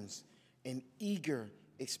moans in eager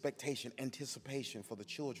expectation, anticipation for the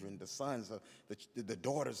children, the sons, the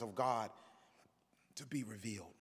daughters of God to be revealed.